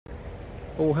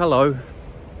Oh, hello.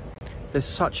 There's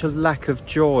such a lack of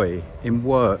joy in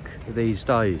work these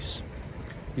days.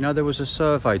 You know, there was a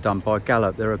survey done by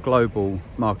Gallup. They're a global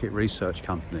market research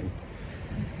company.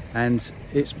 And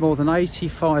it's more than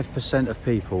 85% of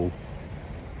people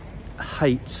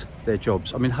hate their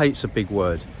jobs. I mean, hate's a big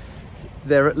word.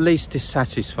 They're at least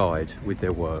dissatisfied with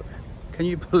their work. Can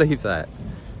you believe that?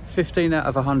 15 out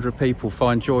of 100 people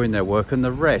find joy in their work, and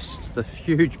the rest, the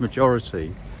huge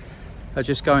majority, are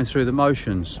just going through the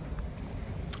motions.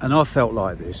 And I felt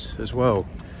like this as well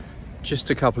just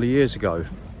a couple of years ago.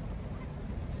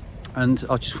 And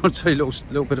I just want to tell you a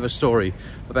little bit of a story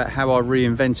about how I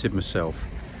reinvented myself.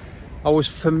 I was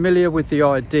familiar with the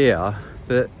idea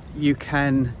that you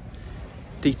can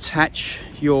detach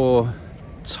your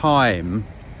time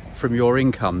from your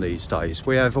income these days.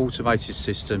 We have automated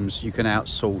systems, you can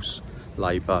outsource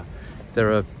labour.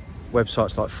 There are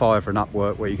websites like Fiverr and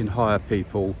Upwork where you can hire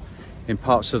people in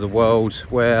parts of the world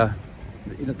where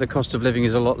the cost of living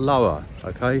is a lot lower,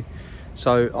 okay?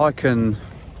 So I can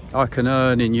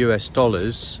earn in US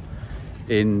dollars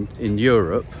in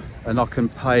Europe, and I can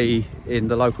pay in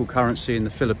the local currency in the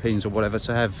Philippines or whatever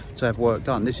to have work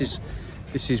done. This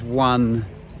is one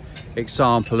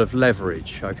example of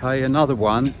leverage, okay? Another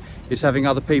one is having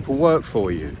other people work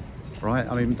for you, right?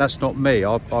 I mean, that's not me.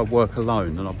 I work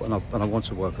alone, and I want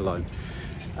to work alone.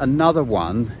 Another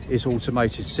one is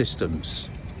automated systems.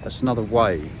 That's another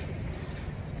way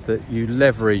that you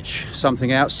leverage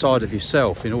something outside of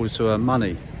yourself in order to earn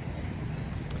money.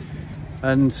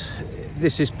 And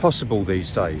this is possible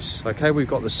these days, okay? We've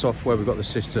got the software, we've got the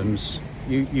systems.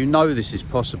 You know this is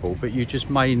possible, but you just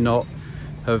may not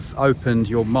have opened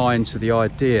your mind to the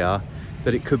idea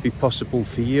that it could be possible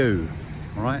for you,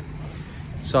 right?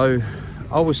 So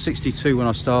I was 62 when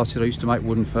I started. I used to make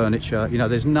wooden furniture. You know,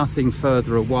 there's nothing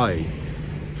further away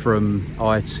from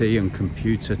IT and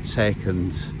computer tech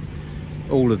and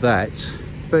all of that,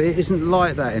 but it isn't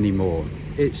like that anymore.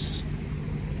 It's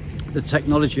the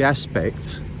technology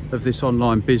aspect of this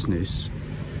online business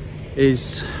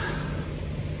it's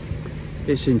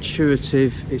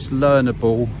intuitive, it's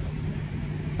learnable,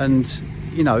 and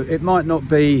you know, it might not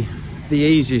be the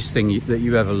easiest thing that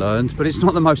you ever learned, but it's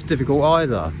not the most difficult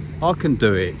either. I can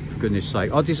do it, for goodness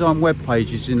sake. I design web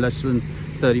pages in less than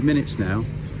 30 minutes now,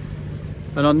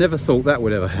 and I never thought that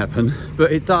would ever happen,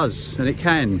 but it does, and it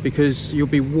can, because you'll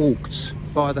be walked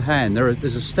by the hand.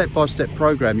 There's a step-by-step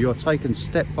program. You are taken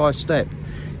step by step.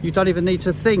 You don't even need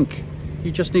to think.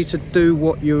 You just need to do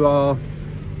what you are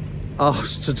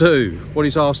asked to do, what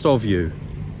is asked of you.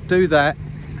 Do that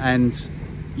and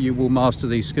you will master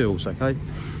these skills, okay?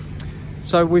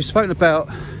 So we've spoken about,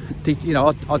 you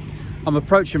know, I'm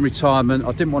approaching retirement.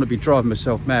 I didn't want to be driving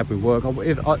myself mad with work.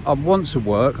 I want to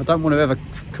work. I don't want to ever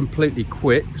completely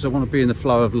quit because I want to be in the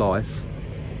flow of life.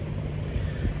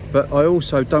 But I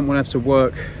also don't want to have to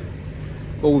work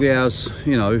all the hours,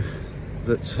 you know,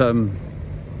 that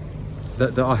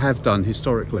I have done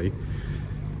historically.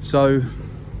 So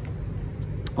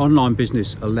online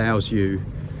business allows you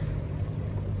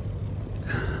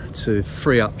to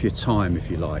free up your time, if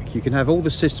you like. You can have all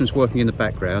the systems working in the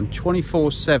background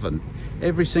 24/7.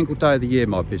 Every single day of the year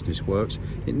my business works.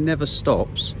 It never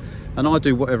stops, and I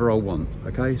do whatever I want,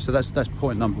 okay? So that's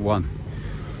point number one.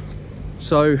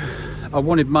 So I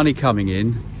wanted money coming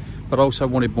in, but I also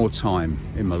wanted more time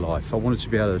in my life. I wanted to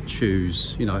be able to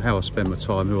choose, you know, how I spend my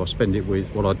time, who I spend it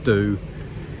with, what I do.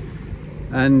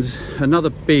 And another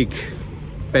big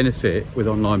benefit with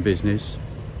online business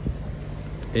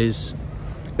is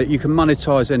that you can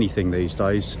monetize anything these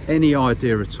days, any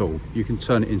idea at all. You can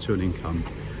turn it into an income,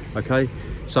 okay?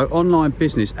 So online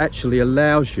business actually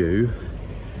allows you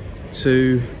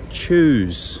to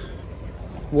choose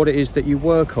what it is that you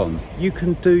work on. You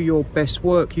can do your best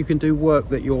work. You can do work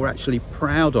that you're actually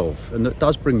proud of and that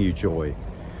does bring you joy.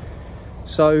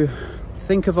 So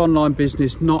think of online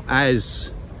business not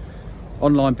as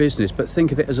online business, but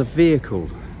think of it as a vehicle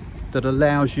that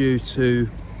allows you to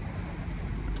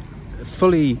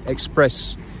fully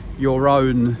express your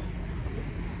own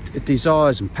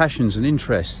desires and passions and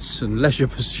interests and leisure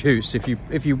pursuits if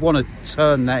you want to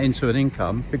turn that into an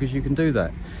income, because you can do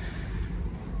that.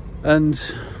 And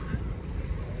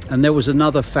there was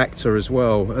another factor as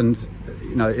well, and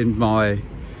you know, in my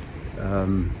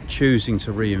choosing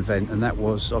to reinvent, and that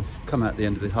was, I've come out the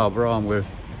end of the Harbour Arm where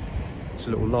it's a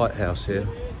little lighthouse here,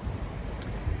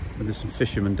 and there's some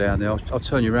fishermen down there. I'll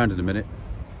turn you around in a minute.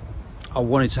 I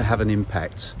wanted to have an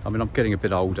impact. I mean, I'm getting a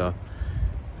bit older,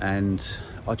 and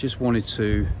I just wanted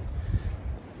to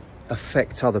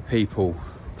affect other people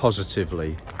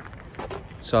positively,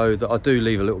 so that I do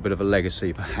leave a little bit of a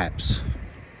legacy, perhaps.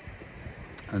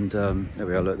 And there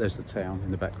we are, look, there's the town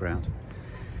in the background.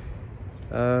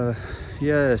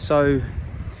 Yeah, so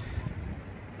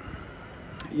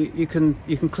you can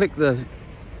click the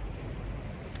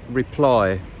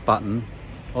reply button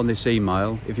on this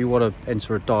email if you want to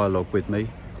enter a dialogue with me.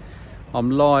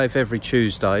 I'm live every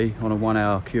Tuesday on a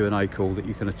 1-hour Q&A call that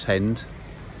you can attend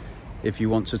if you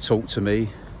want to talk to me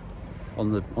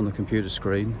on the computer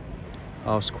screen,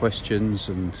 ask questions,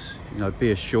 and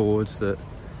be assured that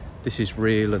this is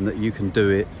real and that you can do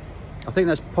it. I think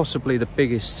that's possibly the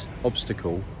biggest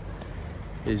obstacle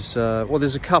is, well,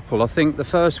 there's a couple. I think the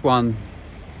first one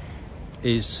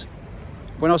is,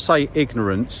 when I say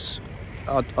ignorance,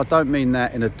 I don't mean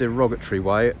that in a derogatory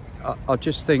way. I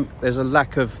just think there's a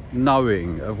lack of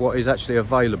knowing of what is actually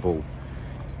available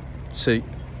to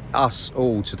us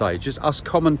all today, just us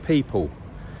common people.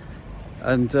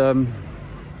 And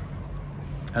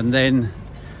then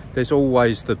there's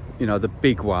always the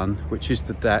big one, which is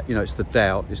the doubt. It's the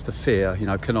doubt, it's the fear.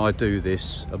 Can I do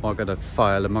this? Am I going to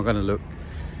fail? Am I going to look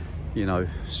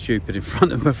stupid in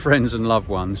front of my friends and loved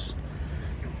ones?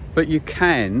 But you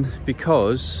can,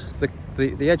 because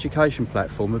the education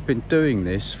platform have been doing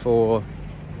this for,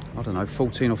 I don't know,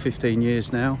 14 or 15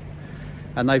 years now,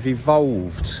 and they've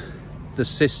evolved the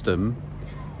system,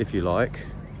 if you like,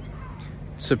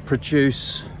 to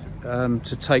produce,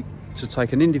 to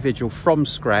take an individual from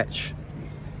scratch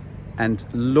and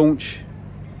launch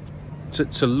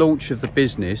of the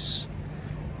business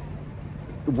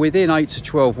within 8 to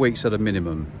 12 weeks at a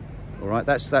minimum. All right,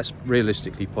 that's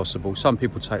realistically possible. Some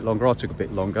people take longer. I took a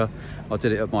bit longer. I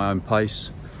did it at my own pace.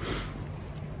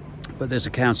 But there's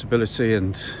accountability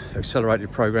and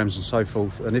accelerated programs and so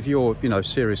forth. And if you're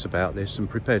serious about this and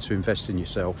prepared to invest in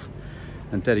yourself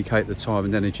and dedicate the time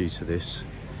and energy to this,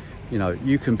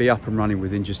 you can be up and running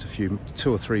within just 2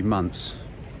 or 3 months.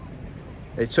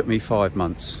 It took me 5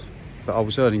 months, but I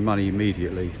was earning money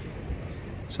immediately.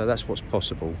 So that's what's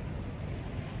possible.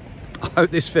 I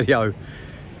hope this video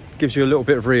gives you a little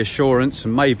bit of reassurance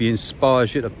and maybe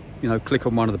inspires you to click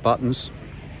on one of the buttons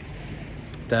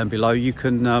down below. You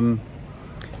can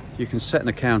set an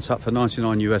account up for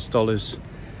 $99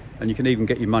 and you can even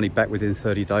get your money back within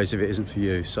 30 days if it isn't for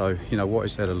you. So what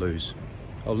is there to lose?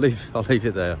 I'll leave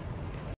it there.